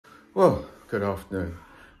Well, good afternoon.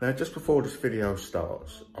 Now, just before this video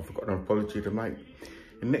starts, I've got an apology to make.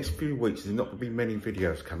 In the next few weeks, there's not going to be many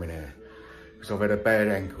videos coming out because I've had a bad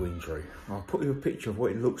ankle injury. I'll put you a picture of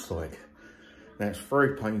what it looks like. Now, it's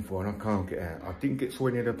very painful and I can't get out. I didn't get to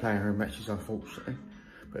any of the ploughing matches, unfortunately,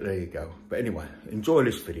 but there you go. But anyway, enjoy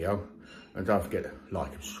this video and don't forget to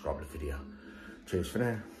like and subscribe to the video. Cheers for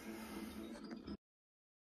now.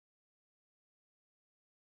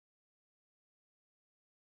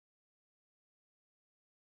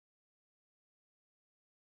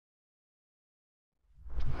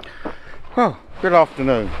 Well, good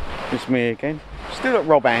afternoon. It's me again. Still at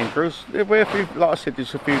Rob Andrews. Like I said,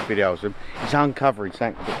 there's a few videos of him. He's uncovering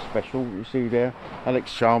something a bit special. You see there, Allis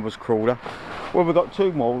Chalmers crawler. Well, we've got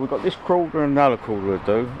two more. We've got this crawler and another crawler to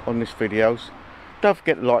do on this videos. Don't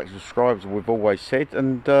forget to like and subscribe, as we've always said.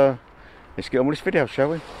 And let's get on with this video,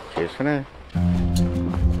 shall we? Cheers for now.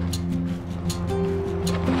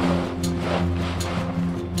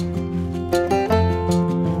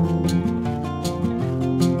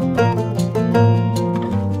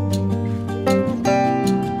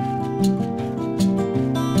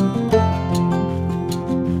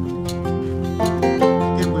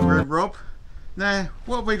 Now,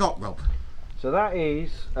 what have we got, Rob? So that is,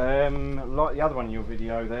 like the other one in your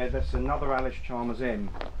video there, that's another Allis Chalmers M.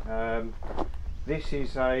 This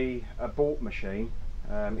is a bought machine.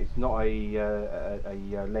 It's not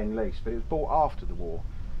a Lend-Lease, but it was bought after the war.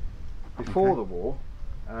 Before the war,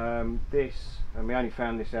 this, and we only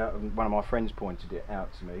found this out, and one of my friends pointed it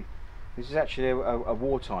out to me, this is actually a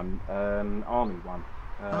wartime army one.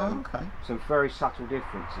 Some very subtle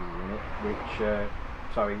differences in it, which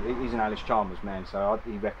so he's an Allis Chalmers man, so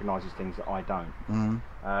he recognises things that I don't.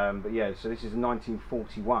 But yeah, so this is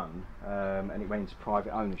 1941, and it went into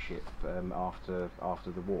private ownership after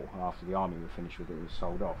the war, after the army were finished with it, it was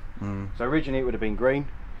sold off. So originally it would have been green,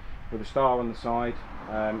 with a star on the side.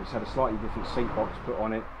 It's had a slightly different seat box put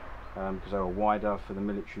on it, because they were wider for the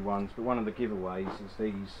military ones. But one of the giveaways is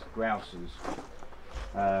these grousers,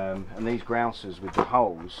 and these grousers with the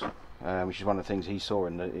holes, which is one of the things he saw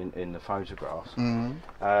in the photographs,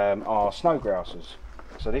 are snow grousers.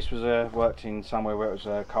 So this was worked in somewhere where it was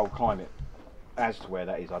a cold climate. As to where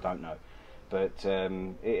that is, I don't know. But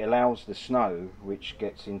it allows the snow which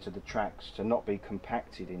gets into the tracks to not be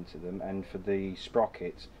compacted into them, and for the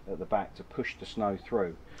sprockets at the back to push the snow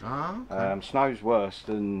through. Snow's worse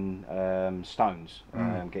than stones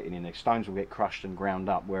getting in there. Stones will get crushed and ground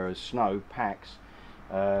up, whereas snow packs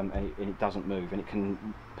and it doesn't move, and it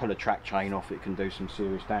can pull a track chain off, it can do some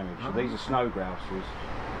serious damage. So these are snow grousers.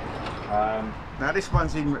 Now this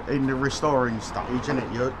one's in the restoring stage, isn't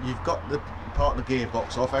it? You've got the part of the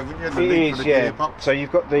gearbox off, haven't you? The it is, yeah. Gearbox. So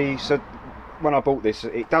you've got the, so when I bought this,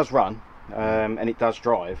 it does run, and it does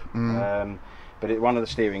drive, but one of the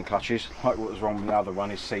steering clutches, like what was wrong with the other one,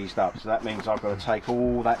 is seized up. So that means I've got to take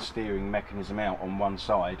all that steering mechanism out on one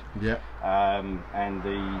side, and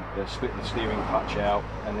split the steering clutch out,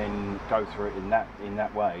 and then go through it in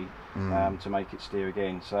that way to make it steer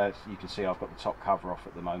again. So you can see I've got the top cover off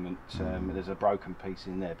at the moment. There's a broken piece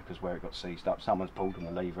in there because where it got seized up, someone's pulled on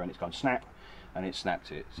the lever and it's gone snap, and it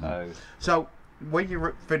snapped it. So when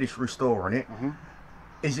you finish restoring it,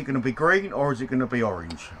 is it going to be green or is it going to be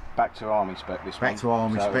orange? Back to army spec this one. Back to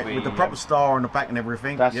army spec with the proper star on the back and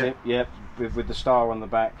everything. That's it. Yep. With the star on the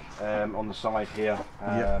back, on the side here.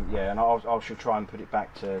 Yeah, and I should try and put it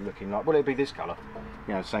back to looking like. Well, it'll be this colour.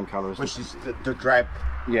 You know, same colour as. Which is the drab.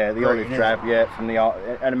 Yeah, the olive drab. Yeah, from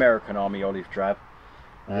an American Army olive drab.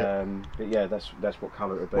 But yeah, that's what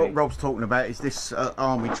colour it'll be. What Rob's talking about is this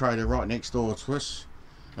army trailer right next door to us.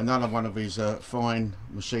 Another one of his fine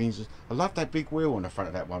machines. I love that big wheel on the front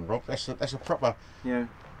of that one, Rob. That's a proper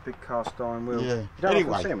big cast iron wheel. Yeah. You don't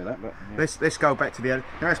anyway, often see 'em with that, but let's go back to the other.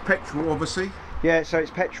 Now it's petrol, obviously. Yeah, so it's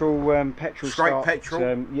petrol. Straight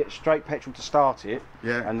petrol. Yeah, straight petrol to start it.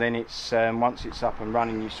 Yeah. And then it's once it's up and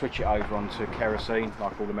running, you switch it over onto kerosene,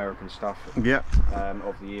 like all American stuff. Yeah.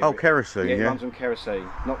 Of the year. Oh, kerosene. Yeah, it runs on kerosene,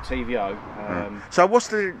 not TVO. So what's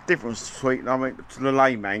the difference between, I mean, to the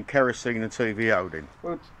layman, kerosene and TVO then?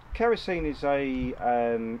 Well, kerosene is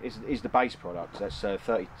is the base product. That's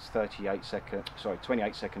 28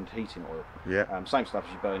 second heating oil. Yeah. Same stuff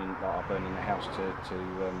as you burn in, like I burn in the house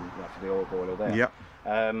for the oil boiler there. Yeah.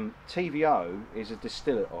 TVO is a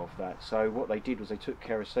distillate of that. So what they did was they took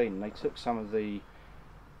kerosene and they took some of the,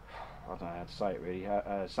 I don't know how to say it really,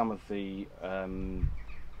 some of the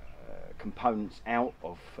components out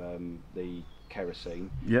of the kerosene,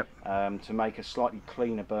 to make a slightly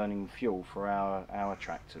cleaner burning fuel for our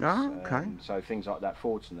tractors. Oh, okay. So things like that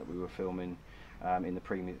Fordson that we were filming in the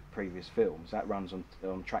previous films. That runs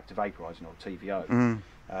on tractor vaporising or TVO.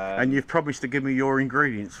 And you've promised to give me your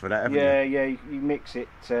ingredients for that, haven't you? Yeah, you mix it.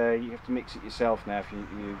 You have to mix it yourself now. If you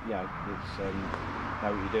know, it's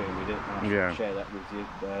know what you're doing with it. And I share that with you.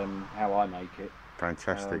 How I make it.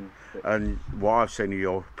 Fantastic. And what I've seen of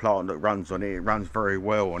your plant that runs on it, it runs very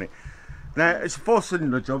well on it. Now it's a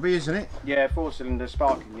 4-cylinder job, isn't it? Yeah, 4-cylinder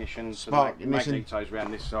spark ignition. Spark ignition. Magnetos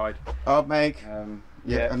around this side. Oh, Meg.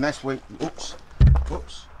 Yeah, and that's where. Oops.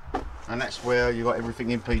 And that's where you got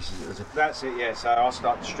everything in pieces. That's it, yeah. So I'll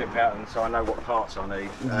start to strip out, and so I know what parts I need.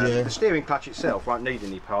 The steering clutch itself won't need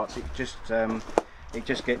any parts. It just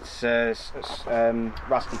gets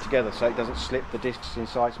rusty together, so it doesn't slip the discs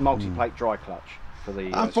inside. It's multi-plate dry clutch for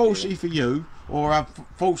the. Unfortunately for you, or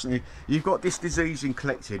unfortunately, you've got this disease in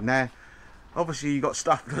collecting now. Obviously, you've got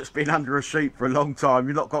stuff that's been under a sheet for a long time.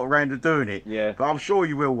 You've not got around to doing it. Yeah. But I'm sure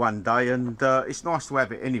you will one day, and it's nice to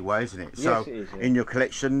have it anyway, isn't it? Yes, So, it is, yeah. in your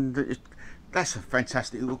collection, that's a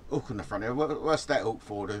fantastic hook on the front here. What's that hook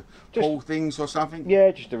for? To pull things or something?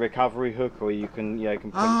 Yeah, just a recovery hook, or you can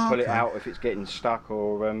pull it okay. out if it's getting stuck,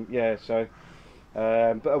 or yeah. So,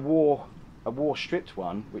 but a war stripped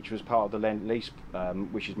one, which was part of the Lend Lease,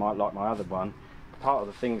 which is like my other one. Part of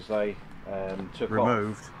the things they took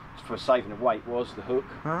Removed. off for saving of weight was the hook.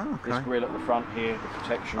 Oh, okay. This grill at the front here, the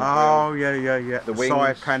protection Oh, grill. yeah. The wings,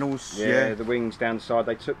 side panels. Yeah. The wings down the side.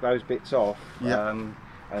 They took those bits off. Yeah.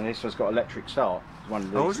 And this one's got electric start. It's one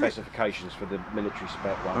of the specifications for the military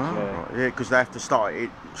spec ones. Yeah, because they have to start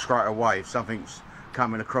it straight away if something's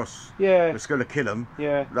coming across. Yeah. It's going to kill them.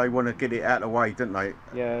 Yeah. They want to get it out of the way, don't they?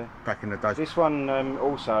 Yeah. Back in the day. This one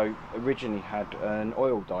also originally had an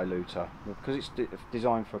oil diluter because it's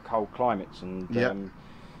designed for cold climates and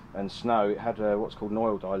snow. It had what's called an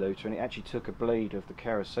oil diluter, and it actually took a bleed of the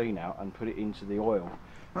kerosene out and put it into the oil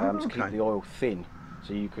to keep the oil thin,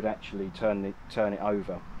 so you could actually turn it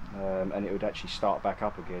over, and it would actually start back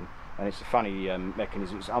up again. And it's a funny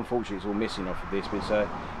mechanism. Unfortunately, it's all missing off of this, but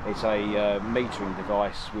it's a metering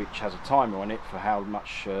device which has a timer on it for how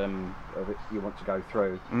much of it you want to go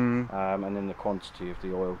through, and then the quantity of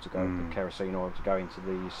the oil to go, the kerosene oil to go into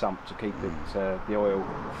the sump to keep it the oil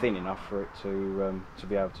thin enough for it to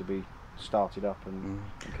be able to be started up and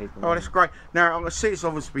keep it. Oh, that's great. Now, I can see it's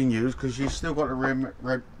obviously been used because you've still got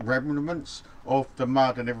the remnants of the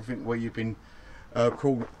mud and everything where you've been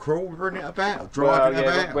crawling it about, driving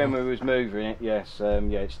about. When we was moving it, yes,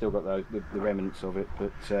 it's still got the remnants of it.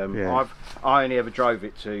 But I only ever drove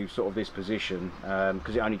it to sort of this position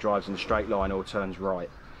because it only drives in a straight line or turns right.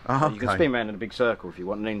 So you can spin around in a big circle if you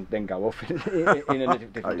want, and then go off in a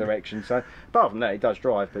different direction. So, apart from that, it does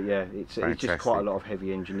drive. But yeah, it's just quite a lot of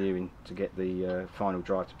heavy engineering to get the final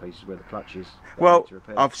drive to pieces where the clutch is. Well,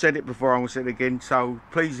 I've said it before, I'm going to say it again. So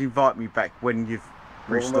please invite me back when you've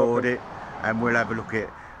restored it, and we'll have a look at it.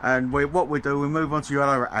 And what we do, we move on to your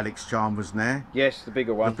other Allis Chalmers now. Yes, the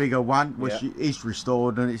bigger one. The bigger one, which is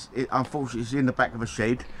restored, and unfortunately it's in the back of a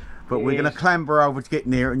shed. But we're going to clamber over to get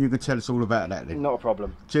near it, and you can tell us all about that then. Not a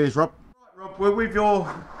problem. Cheers, Rob. Right, Rob, we're with your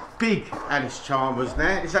big Allis Chalmers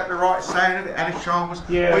now. Is that the right saying of it, Allis Chalmers?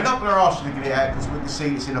 Yeah. We're not going to ask you to get it out because we can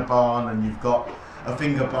see it's in a barn, and you've got a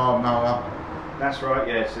finger bar mower. That's right,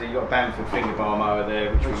 yeah. So you've got a Bamford finger bar mower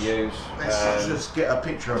there, which we use. Let's just get a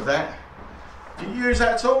picture of that. Do you use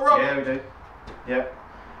that at all, Rob? Yeah, we do. Yeah.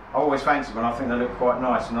 I always fancy them, and I think they look quite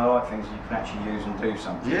nice, and I like things you can actually use and do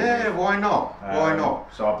something. Yeah, why not? Why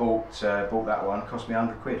not? So I bought that one. It cost me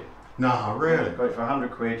 100 quid. No, really? Got it for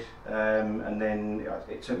 100 quid, and then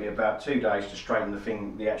it took me about 2 days to straighten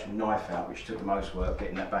the actual knife out, which took the most work,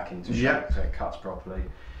 getting that back into shape so it cuts properly.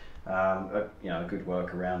 A good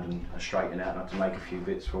workaround and a straightening out, and I had to make a few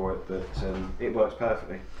bits for it, but it works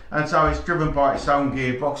perfectly. And so it's driven by its own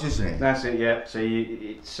gearbox, isn't it? That's it, yeah. So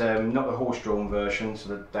it's not the horse-drawn version,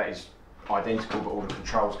 so that is identical, but all the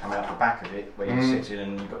controls come out the back of it, where you sit in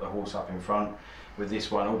and you've got the horse up in front. With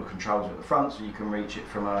this one, all the controls are at the front, so you can reach it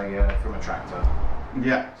from a tractor.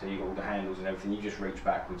 Yeah. So you've got all the handles and everything, you just reach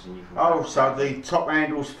backwards and you can... Oh, so the top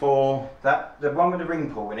handles for... The one with the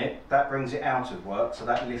ring pull in it, that brings it out of work, so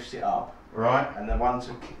that lifts it up. Right. And the one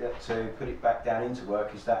to put it back down into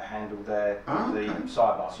work is that handle there, the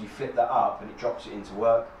sidebar. So you flip that up and it drops it into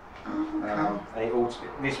work. And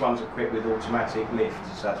this one's equipped with automatic lift,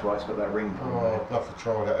 so that's why it's got that ring pull. Oh, I'd love to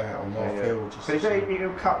try that out on my field. But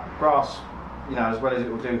it'll cut grass, as well as it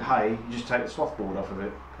will do hay. You just take the swath board off of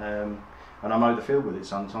it. And I mow the field with it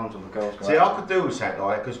sometimes, or the girls go out. I could do with that,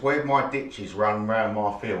 like, because where my ditches run round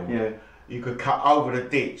my field, you could cut over the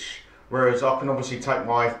ditch, whereas I can obviously take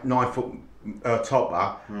my 9-foot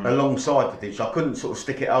topper alongside the ditch. I couldn't sort of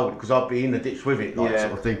stick it over because I'd be in the ditch with it, like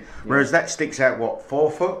sort of thing. Whereas that sticks out what,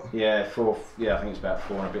 4 foot? Yeah, 4. Yeah, I think it's about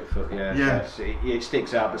 4 and a bit foot. Yeah. So it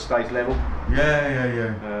sticks out but stays level.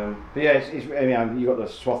 Yeah. But yeah, it's you know, you got the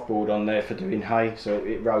swath board on there for doing hay, so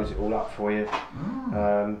it rows it all up for you.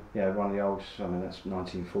 Yeah, one of the old. I mean, that's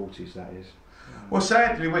 1940s. That is. Well,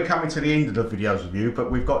 sadly, we're coming to the end of the videos with you, but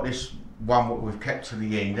we've got this one what we've kept to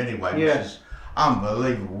the end anyway, which is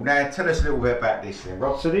unbelievable. Now, tell us a little bit about this then,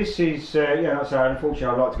 Rob. So this is, yeah, so unfortunately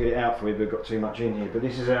I'd like to get it out for you, but we've got too much in here. But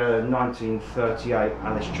this is a 1938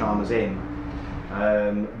 Allis Chalmers M.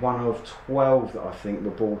 One of 12 that I think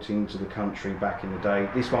were bought into the country back in the day.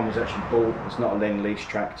 This one was actually bought, it's not a Lend-Lease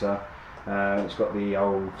tractor. It's got the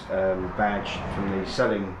old badge from the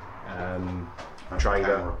selling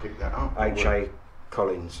trader, H.A.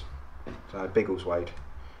 Collins, so Biggleswade.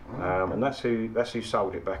 And that's who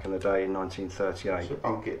sold it back in the day in 1938. So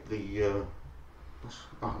I'll get the.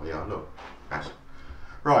 Oh yeah, look. That's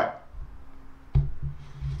right.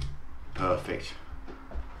 Perfect.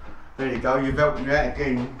 There you go. You've helped me out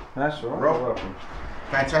again. That's all right. Rob. You're welcome.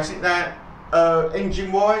 Fantastic. Now,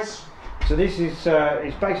 engine wise. So this is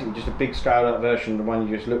it's basically just a big scale up version of the one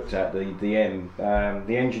you just looked at, the M.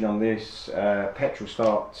 The engine on this petrol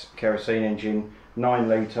start kerosene engine, 9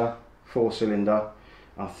 litre, 4 cylinder.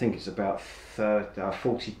 I think it's about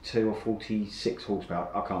 42 or 46 horsepower.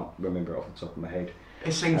 I can't remember it off the top of my head.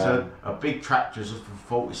 It seems a big tractor's for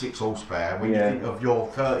 46 horsepower. When you think of your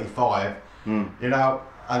 35, you know,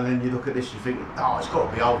 and then you look at this, you think, oh, it's got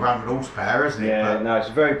to be over 100 horsepower, isn't it? Yeah, no, it's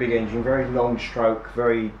a very big engine, very long stroke,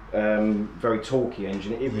 very torquey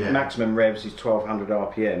engine. Maximum revs is 1200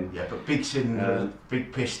 RPM. Yeah, but big cylinders,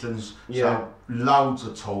 big pistons, so loads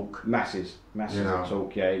of torque. Masses of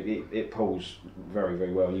torque, yeah. It pulls very,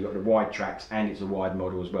 very well. You've got the wide tracks and it's a wide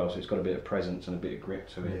model as well, so it's got a bit of presence and a bit of grip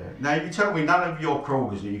to it. Yeah. Now, you tell me none of your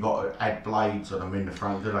crawlers that you got to add blades on them in the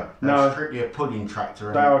front, do they? No. They're strictly a pudding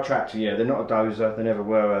tractor. They are a tractor, yeah. They're not a dozer. They never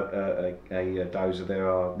were a dozer. They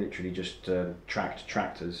are literally just tracked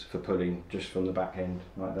tractors for pulling just from the back end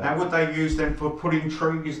like that. Now, would they use them for pulling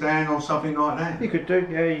trees down or something like that? You could do,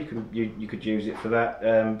 yeah. You could use it for that,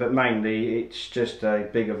 but mainly it's just a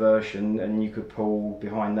bigger version, and you could pull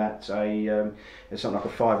behind that it's something like a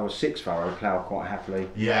 5 or 6 furrow plough quite happily.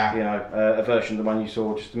 Yeah. You know, a version of the one you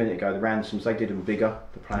saw just a minute ago, the ransomes. They did them bigger,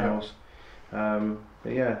 the ploughs.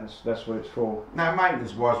 But yeah, that's what it's for. Now,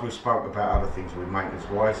 maintenance wise, we spoke about other things with maintenance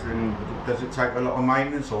wise. Does it take a lot of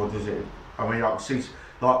maintenance, or does it? I mean, like, since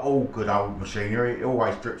like all good old machinery, it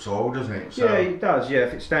always drips oil, doesn't it? So, yeah, it does. Yeah,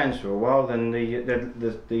 if it stands for a while, then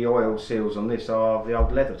the oil seals on this are the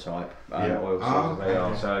old leather type oil seals they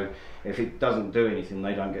are. So if it doesn't do anything,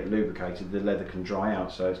 they don't get lubricated. The leather can dry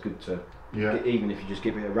out, so it's good to even if you just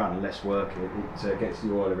give it a run and less work, it gets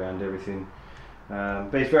the oil around everything.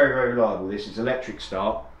 But it's very, very reliable. This is electric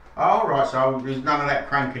start. Oh right, so there's none of that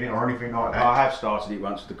cranking it or anything like that. I have started it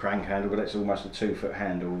once with the crank handle, but it's almost a 2-foot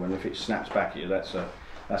handle, and if it snaps back at you, that's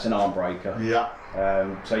an arm breaker. Yeah.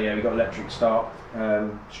 So yeah, we've got electric start,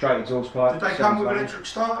 straight exhaust pipe. Did they come with electric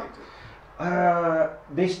start?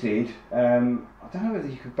 This did. I don't know whether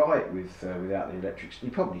you could buy it without the electric.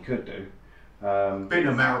 You probably could do. Being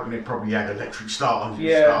American, it probably had electric start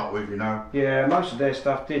to start with, you know. Yeah, most of their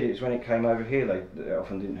stuff did. It was when it came over here they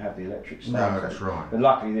often didn't have the electric start. No, that's right. But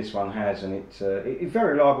luckily this one has, and it's a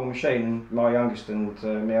very reliable machine. And my youngest and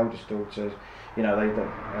my eldest daughter, you know, they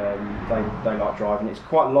like driving. It's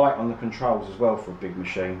quite light on the controls as well for a big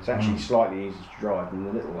machine. It's actually slightly easier to drive than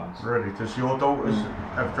the little ones. Really? Does your daughters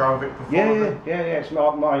have drove it before? Yeah. It's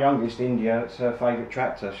my youngest, India. It's her favourite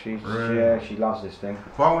tractor. She loves this thing.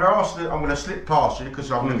 Well, I'm going to slip past you because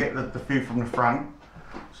I'm going to get the view from the front.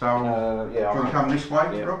 So, do you want to come this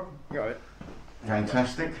way, Rob? Got it.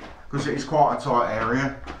 Fantastic. Because it is quite a tight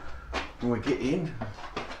area when we get in.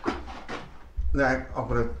 Now, I'm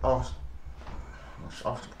going to ask.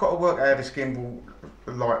 I've got to work out how this gimbal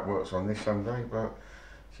light works on this someday, but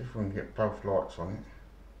see if we can get both lights on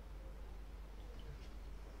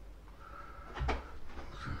it.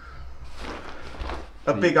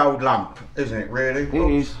 A big old lump, isn't it? Really?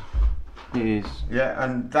 It is. Yeah,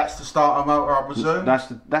 and that's the starter motor, I presume. That's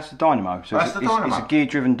the dynamo. So that's the dynamo. It's a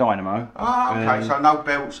gear-driven dynamo. Ah, okay. So no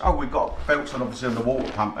belts. Oh, we've got belts on obviously on the water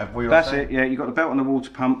pump, have we? That's it. Yeah, you've got the belt on the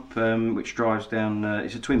water pump, which drives down.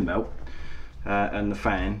 It's a twin belt. And the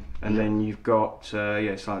fan, and then you've got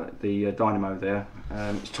it's like the dynamo there.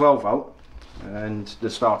 It's 12 volt, and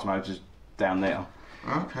the starter motor's down there.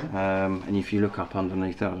 Okay. And if you look up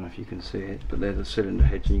underneath, I don't know if you can see it, but they're the cylinder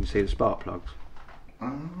heads, and you can see the spark plugs. Oh,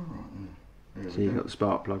 right. So you've got the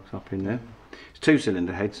spark plugs up in there. It's 2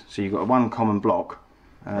 cylinder heads, so you've got one common block,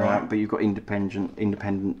 Right. but you've got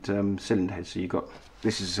independent cylinder heads. So you've got,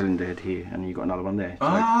 this is a cylinder head here, and you've got another one there.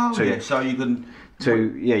 So, yeah, so you can...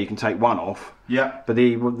 you can take one off. Yeah. But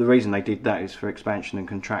the reason they did that is for expansion and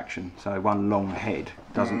contraction. So one long head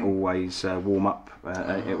doesn't always warm up.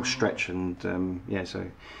 It will stretch and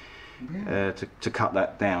to cut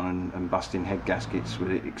that down and bust in head gaskets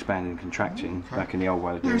with it expanding and contracting back in the old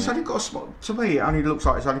way of doing it's only got a small, to me it only looks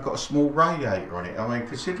like it's only got a small radiator on it. I mean,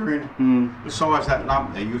 considering the size of that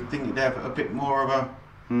lump there, you'd think it'd have a bit more of a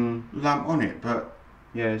lump on it, but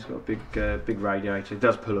yeah, it's got a big radiator. It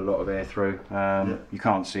does pull a lot of air through. You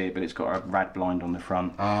can't see it, but it's got a rad blind on the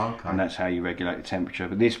front, and that's how you regulate the temperature.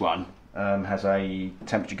 But this one has a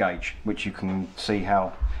temperature gauge, which you can see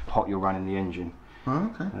how hot you're running the engine.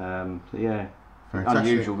 Oh, okay. Yeah,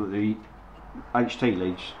 unusual that the HT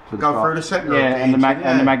leads for the go through the centre. Yeah, and the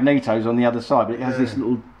magneto's on the other side, but it has this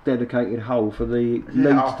little dedicated hole for the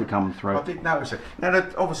leads to come through. I did notice it. Now,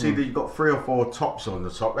 obviously, you've got 3 or 4 tops on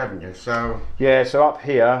the top, haven't you? So yeah, so up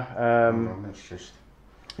here, let's just.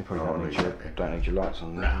 You probably don't need your lights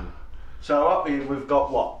on there. So up here we've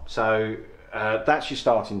got what? So that's your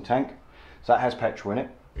starting tank. So that has petrol in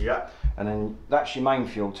it. Yeah. And then that's your main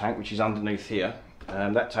fuel tank, which is underneath here.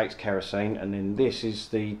 That takes kerosene, and then this is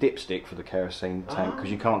the dipstick for the kerosene tank, because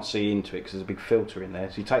you can't see into it because there's a big filter in there.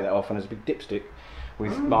 So you take that off and there's a big dipstick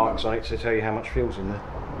with marks on it to tell you how much fuel's in there.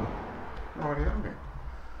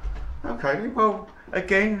 Okay, well,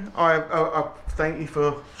 again, I thank you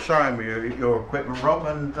for showing me your equipment, Rob,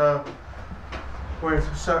 and we'll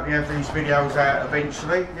certainly have these videos out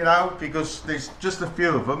eventually, you know, because there's just a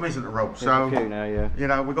few of them, isn't there, Rob? So, a few now, yeah. You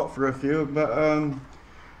know, we got through a few, but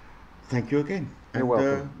thank you again. You're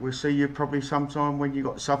welcome. We'll see you probably sometime when you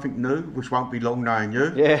got something new, which won't be long knowing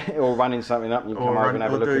you. Yeah, or running something up and you come over and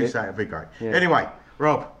have a look at it. That'd be great. Yeah. Anyway,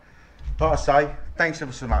 Rob, like I say, thanks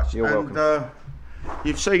ever so much. You're welcome.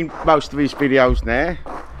 You've seen most of his videos now,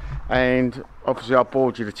 and obviously I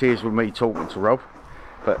bored you to tears with me talking to Rob,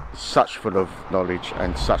 but such full of knowledge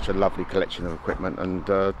and such a lovely collection of equipment, and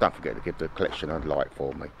don't forget to give the collection a like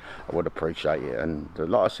for me. I would appreciate it, and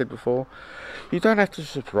like I said before, you don't have to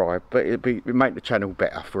subscribe, but it'd make the channel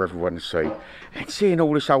better for everyone to see. And seeing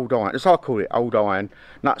all this old iron, as I call it, old iron,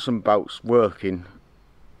 nuts and bolts working,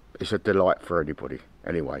 it's a delight for anybody.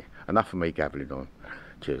 Anyway, enough of me gabbling on.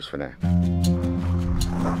 Cheers for now.